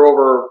 unless they're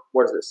over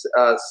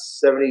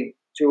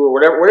 72 or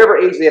whatever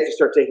age they have to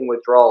start taking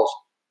withdrawals,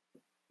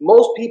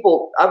 most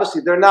people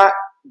obviously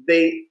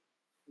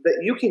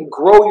you can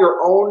grow your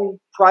own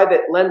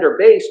private lender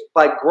base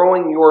by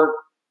growing your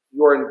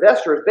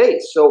investor's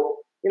base. So,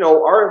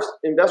 our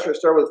investor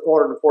started with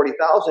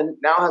 $440,000,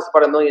 now has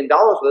about $1 million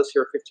with us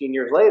here 15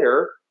 years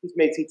later. He's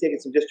taken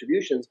some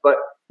distributions, but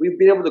we've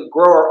been able to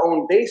grow our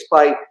own base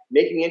by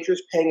making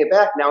interest, paying it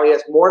back. Now he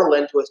has more to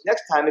lend to us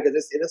next time because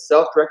it's in a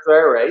self-directed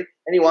IRA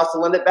and he wants to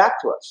lend it back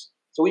to us.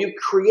 So when you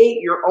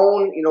create your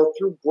own,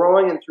 through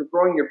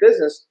growing your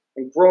business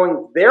and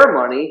growing their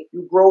money,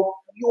 you grow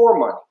your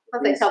money.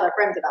 Well, they tell their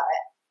friends about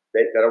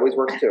it. That always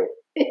works too.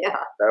 Yeah.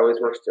 That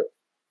always works too.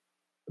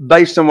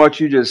 Based on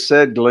what you just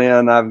said,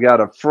 Glenn, I've got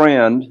a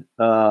friend.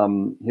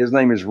 His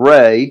name is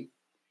Ray.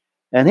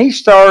 And he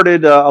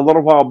started a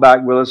little while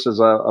back with us as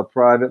a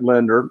private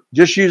lender,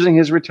 just using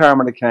his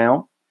retirement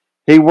account.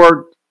 He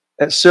worked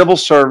at civil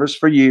service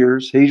for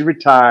years. He's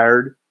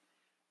retired.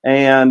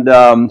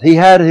 And he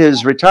had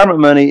his retirement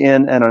money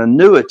in an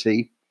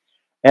annuity.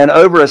 And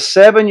over a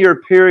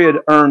 7-year period,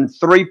 earned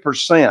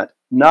 3%,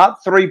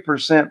 not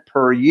 3%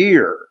 per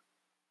year,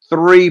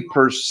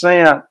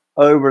 3%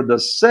 over the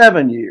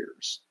 7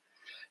 years.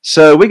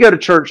 So we go to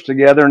church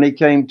together, and he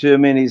came to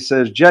me and he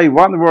says, Jay,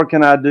 what in the world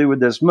can I do with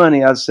this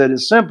money? I said,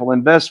 it's simple.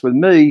 Invest with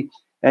me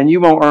and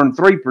you won't earn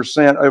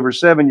 3% over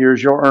 7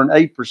 years. You'll earn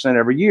 8%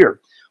 every year.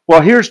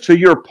 Well, here's to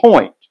your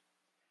point.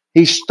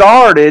 He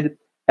started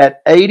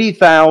at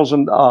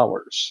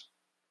 $80,000.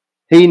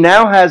 He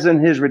now has in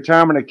his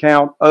retirement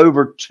account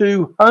over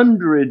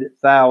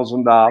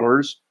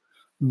 $200,000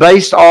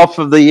 based off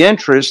of the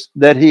interest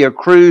that he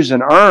accrues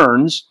and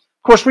earns.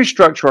 Of course, we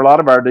structure a lot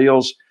of our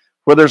deals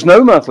where there's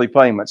no monthly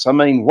payments. I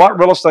mean, what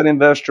real estate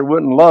investor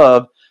wouldn't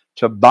love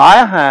to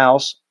buy a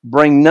house,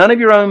 bring none of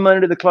your own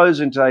money to the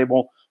closing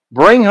table,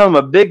 bring home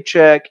a big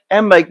check,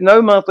 and make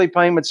no monthly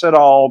payments at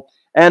all,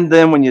 and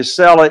then when you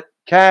sell it,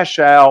 cash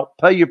out,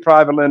 pay your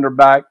private lender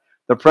back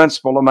the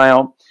principal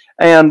amount,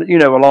 and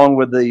along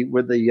with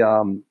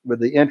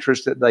the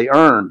interest that they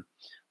earned.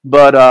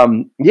 But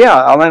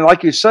yeah, I mean,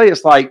 like you say,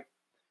 it's like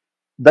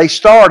they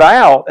start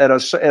out at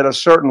a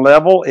certain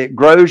level. It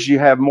grows. You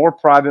have more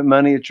private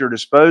money at your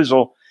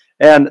disposal.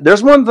 And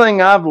there's one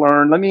thing I've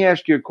learned. Let me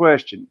ask you a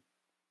question.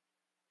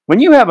 When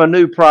you have a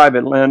new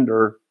private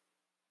lender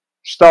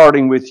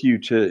starting with you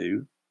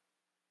too,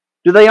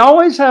 do they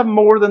always have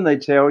more than they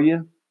tell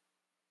you?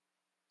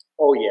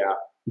 Oh yeah.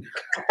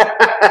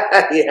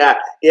 yeah.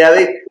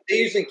 They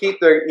usually keep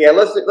their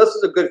Unless this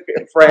is a good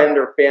friend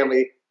or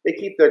family, they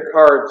keep their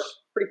cards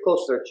pretty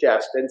close to their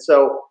chest, and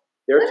so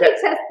they're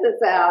test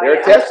this out.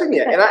 They're testing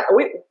it. And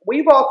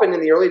we've often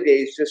in the early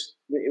days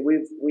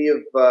we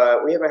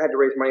haven't had to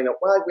raise money.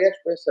 Well, we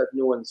actually have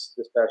new ones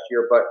this past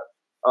year, but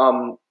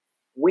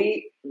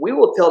we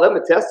will tell them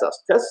to test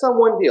us. Test us on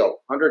one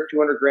deal, 100,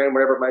 200 grand,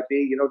 whatever it might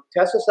be.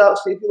 Test us out,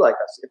 see if you like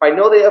us. If I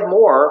know they have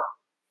more,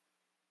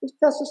 just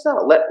test us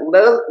out.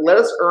 Let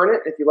us earn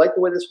it. If you like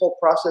the way this whole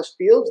process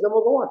feels, then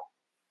we'll go on.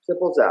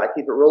 Simple as that. I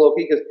keep it real low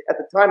key because at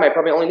the time I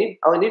probably only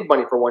need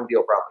money for one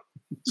deal probably.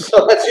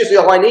 So that's usually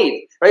all I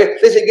need. Right?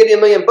 If they say give you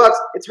 $1 million,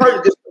 it's hard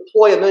to just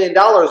deploy $1 million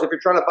if you're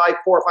trying to buy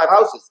 4 or 5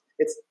 houses.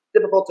 It's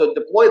difficult to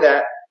deploy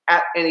that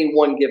at any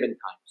one given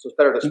time. So it's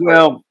better to spread.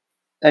 Well,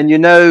 and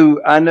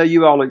I know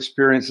you all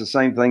experienced the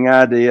same thing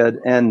I did,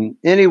 and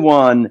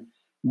anyone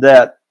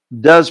that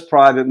does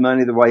private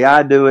money the way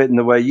I do it and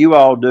the way you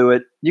all do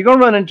it, you're going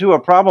to run into a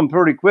problem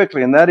pretty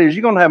quickly, and that is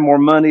you're going to have more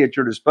money at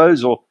your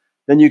disposal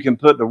than you can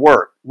put to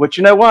work. Which,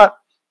 you know what?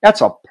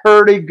 That's a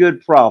pretty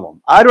good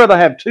problem. I'd rather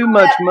have too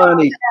much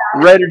money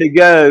ready to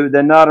go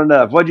than not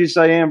enough. What'd you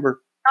say,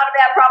 Amber? Not a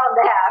bad problem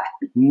to have.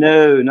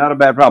 No, not a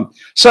bad problem.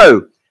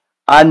 So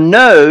I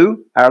know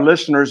our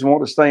listeners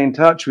want to stay in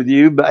touch with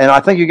you, and I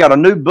think you got a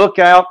new book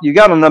out. You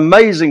got an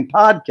amazing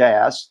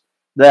podcast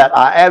that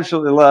I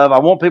absolutely love. I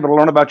want people to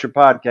learn about your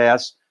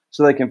podcast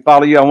so they can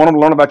follow you. I want them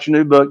to learn about your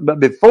new book. But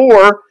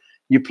before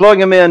you plug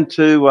them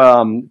into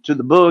to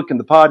the book and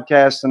the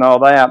podcast and all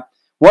that,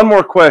 one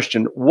more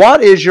question.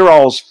 What is your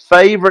all's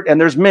favorite,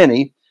 and there's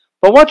many,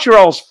 but what's your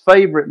all's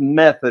favorite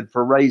method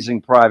for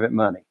raising private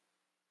money?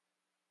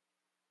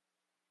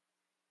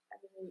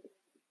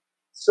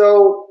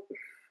 So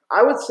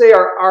I would say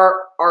our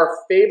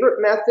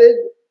favorite method,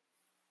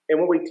 and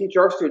what we teach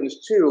our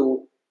students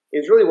too,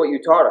 is really what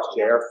you taught us,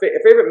 Jay. Our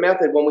favorite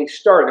method when we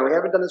started, and we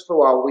haven't done this for a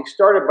while, we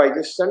started by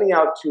just sending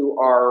out to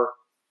our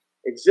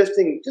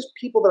existing, just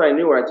people that I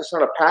knew, and I just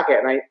sent a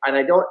packet, and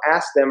I don't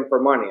ask them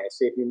for money. I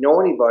say, if you know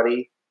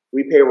anybody,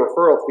 we pay a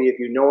referral fee if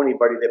you know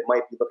anybody that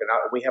might be looking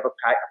out. And we have a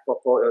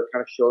portfolio that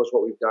kind of shows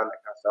what we've done,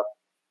 that kind of stuff.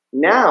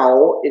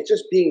 Now, it's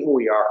just being who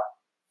we are.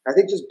 I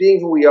think just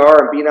being who we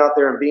are and being out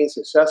there and being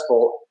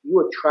successful,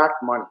 you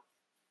attract money.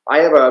 I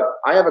have a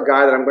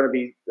guy that I'm going to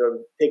be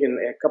taking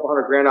a couple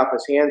 $100 grand off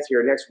his hands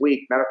here next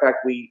week. Matter of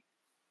fact, he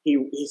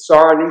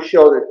saw a new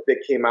show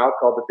that came out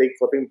called The Big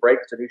Flipping Break.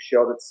 It's a new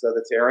show that's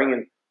airing,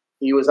 and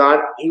he was my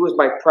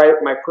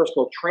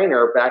personal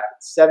trainer back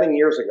 7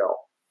 years ago.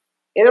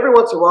 And every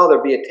once in a while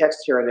there'd be a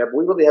text here and there, but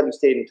we really haven't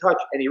stayed in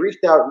touch. And he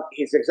reached out.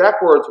 His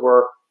exact words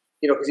were,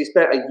 because he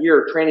spent a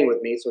year training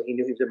with me, so he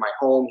knew he was in my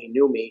home. He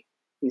knew me.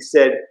 He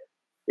said,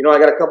 I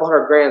got a couple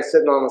 $100 grand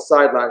sitting on the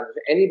sidelines. If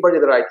there's anybody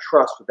that I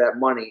trust with that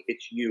money,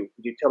 it's you.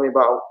 Could you tell me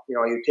about,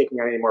 are you taking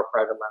on any more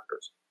private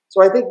lenders?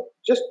 So I think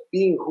just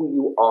being who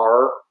you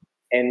are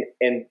and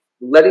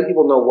letting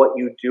people know what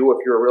you do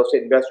if you're a real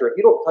estate investor. If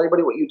you don't tell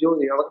anybody what you do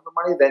and you're not looking for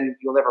money, then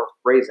you'll never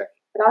raise any.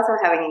 But also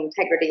having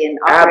integrity and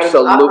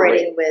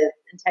operating with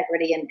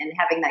integrity and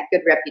having that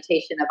good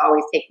reputation of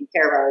always taking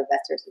care of our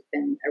investors has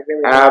been a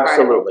really big part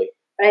of it.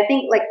 But I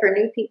think like for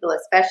new people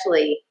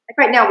especially, like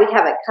right now we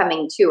have it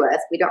coming to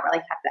us. We don't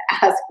really have to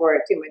ask for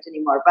it too much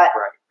anymore. But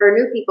for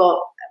new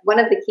people, one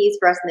of the keys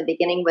for us in the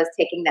beginning was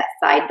taking that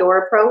side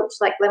door approach,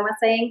 like Glen was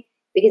saying,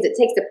 because it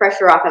takes the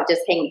pressure off of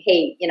just saying,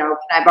 hey, can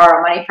I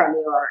borrow money from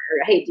you? Or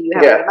hey, do you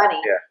have any money?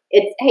 Yeah.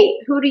 It's, hey,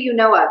 who do you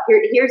know of?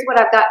 Here's what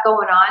I've got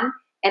going on.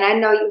 And I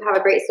know you have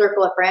a great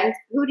circle of friends.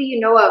 Who do you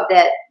know of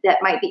that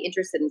might be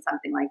interested in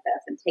something like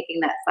this? And taking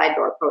that side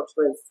door approach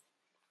was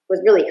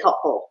really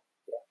helpful.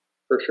 Yeah,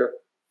 for sure.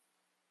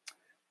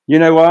 You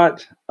know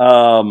what?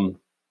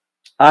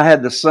 I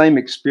had the same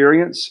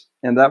experience,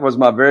 and that was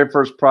my very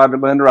first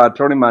private lender. I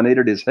told him I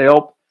needed his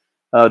help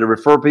to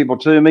refer people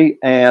to me,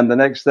 and the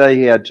next day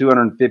he had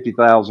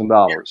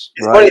 $250,000.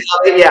 Right?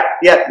 Funny,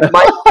 yeah.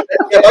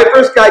 My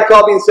first guy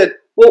called me and said,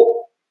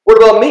 "Well, what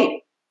about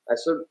me? I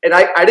said, and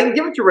I didn't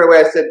give it to you right away.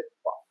 I said,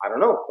 well, I don't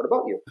know. What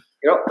about you?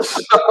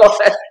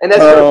 And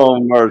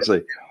that's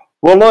mercy.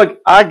 Well, look,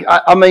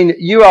 I mean,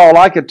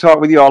 I could talk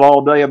with you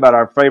all day about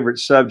our favorite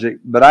subject,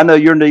 but I know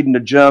you're needing to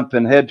jump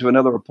and head to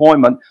another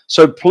appointment.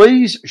 So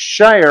please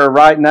share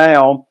right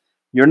now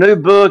your new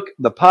book,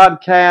 the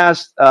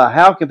podcast.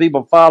 How can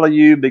people follow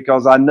you?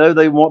 Because I know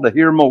they want to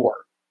hear more.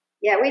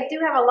 Yeah, we do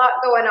have a lot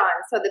going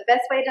on. So the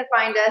best way to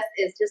find us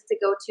is just to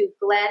go to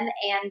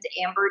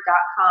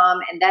glenandamber.com,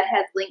 and that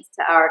has links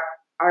to our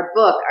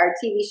book, our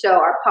TV show,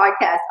 our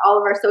podcast, all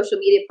of our social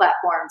media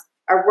platforms,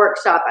 our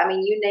workshop. I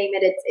mean, you name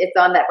it, it's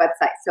on that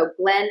website. So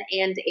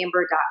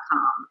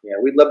glenandamber.com. Yeah,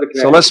 we'd love to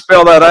connect. So let's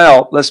spell that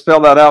out. Let's spell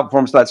that out for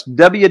them. So that's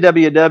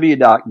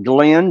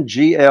www.glen,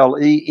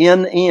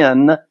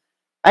 GLENN,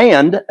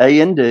 and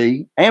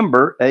A-N-D,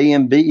 Amber,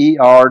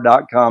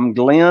 AMBER.com,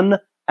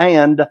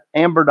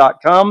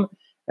 glenandamber.com,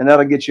 and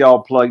that'll get you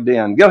all plugged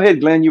in. Go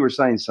ahead, Glenn. You were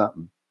saying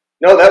something.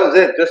 No, that was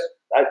it. Just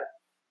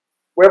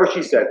whatever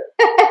she said.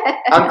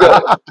 I'm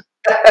good.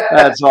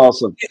 That's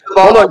awesome.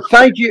 Well, look,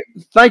 thank you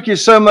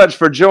so much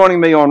for joining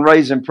me on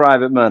Raising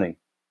Private Money.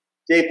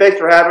 Dave, thanks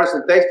for having us,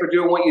 and thanks for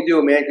doing what you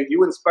do, man, because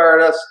you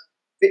inspired us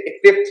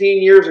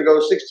 15 years ago,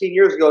 16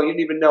 years ago. You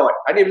didn't even know it.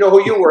 I didn't even know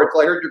who you were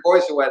until I heard your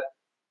voice and went,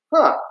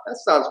 huh, that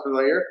sounds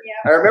familiar.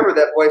 Yeah. I remember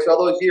that voice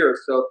all those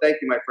years, so thank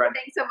you, my friend.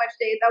 Thanks so much,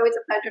 Dave. Always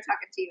a pleasure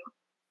talking to you.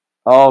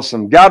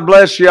 Awesome. God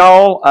bless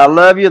y'all. I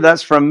love you.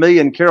 That's from me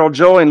and Carol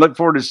Joy, and look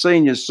forward to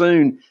seeing you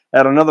soon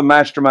at another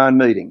mastermind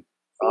meeting.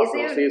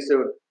 See you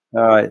soon.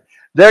 All right.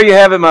 There you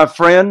have it, my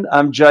friend.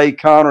 I'm Jay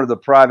Conner, the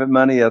Private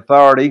Money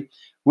Authority,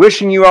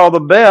 wishing you all the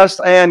best.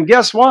 And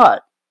guess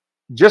what?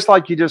 Just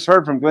like you just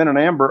heard from Glen and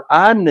Amber,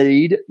 I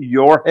need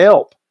your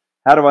help.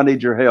 How do I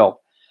need your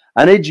help?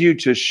 I need you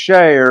to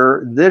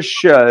share this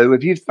show.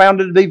 If you found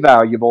it to be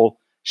valuable,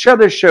 share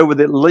this show with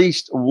at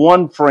least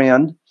one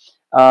friend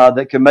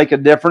that can make a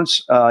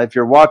difference. If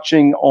you're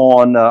watching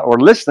on or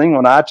listening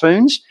on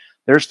iTunes,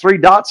 there's 3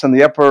 dots in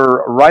the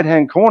upper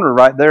right-hand corner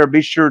right there.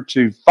 Be sure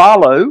to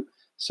follow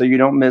so you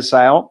don't miss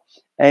out.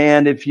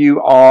 And if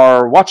you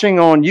are watching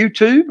on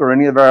YouTube or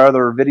any of our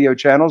other video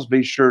channels,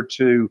 be sure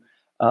to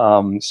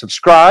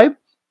subscribe.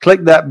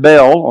 Click that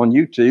bell on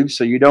YouTube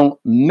so you don't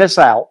miss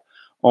out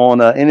on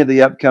any of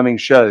the upcoming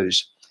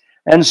shows.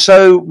 And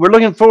so we're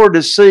looking forward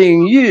to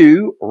seeing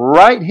you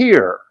right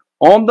here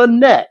on the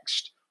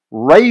next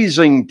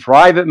Raising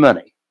Private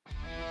Money.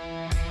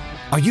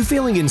 Are you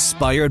feeling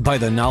inspired by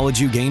the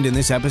knowledge you gained in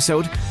this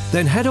episode?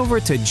 Then head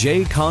over to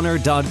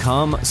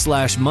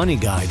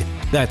jconner.com/moneyguide.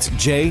 That's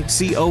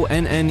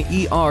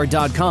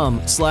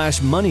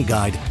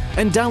jconner.com/moneyguide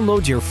and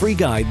download your free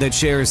guide that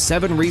shares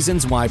 7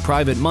 reasons why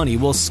private money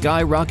will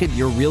skyrocket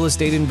your real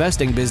estate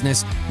investing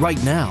business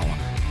right now.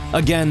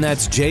 Again,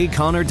 that's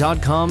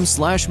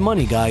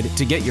jconner.com/moneyguide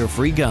to get your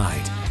free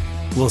guide.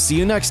 We'll see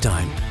you next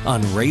time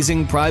on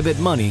Raising Private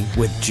Money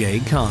with Jay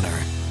Conner.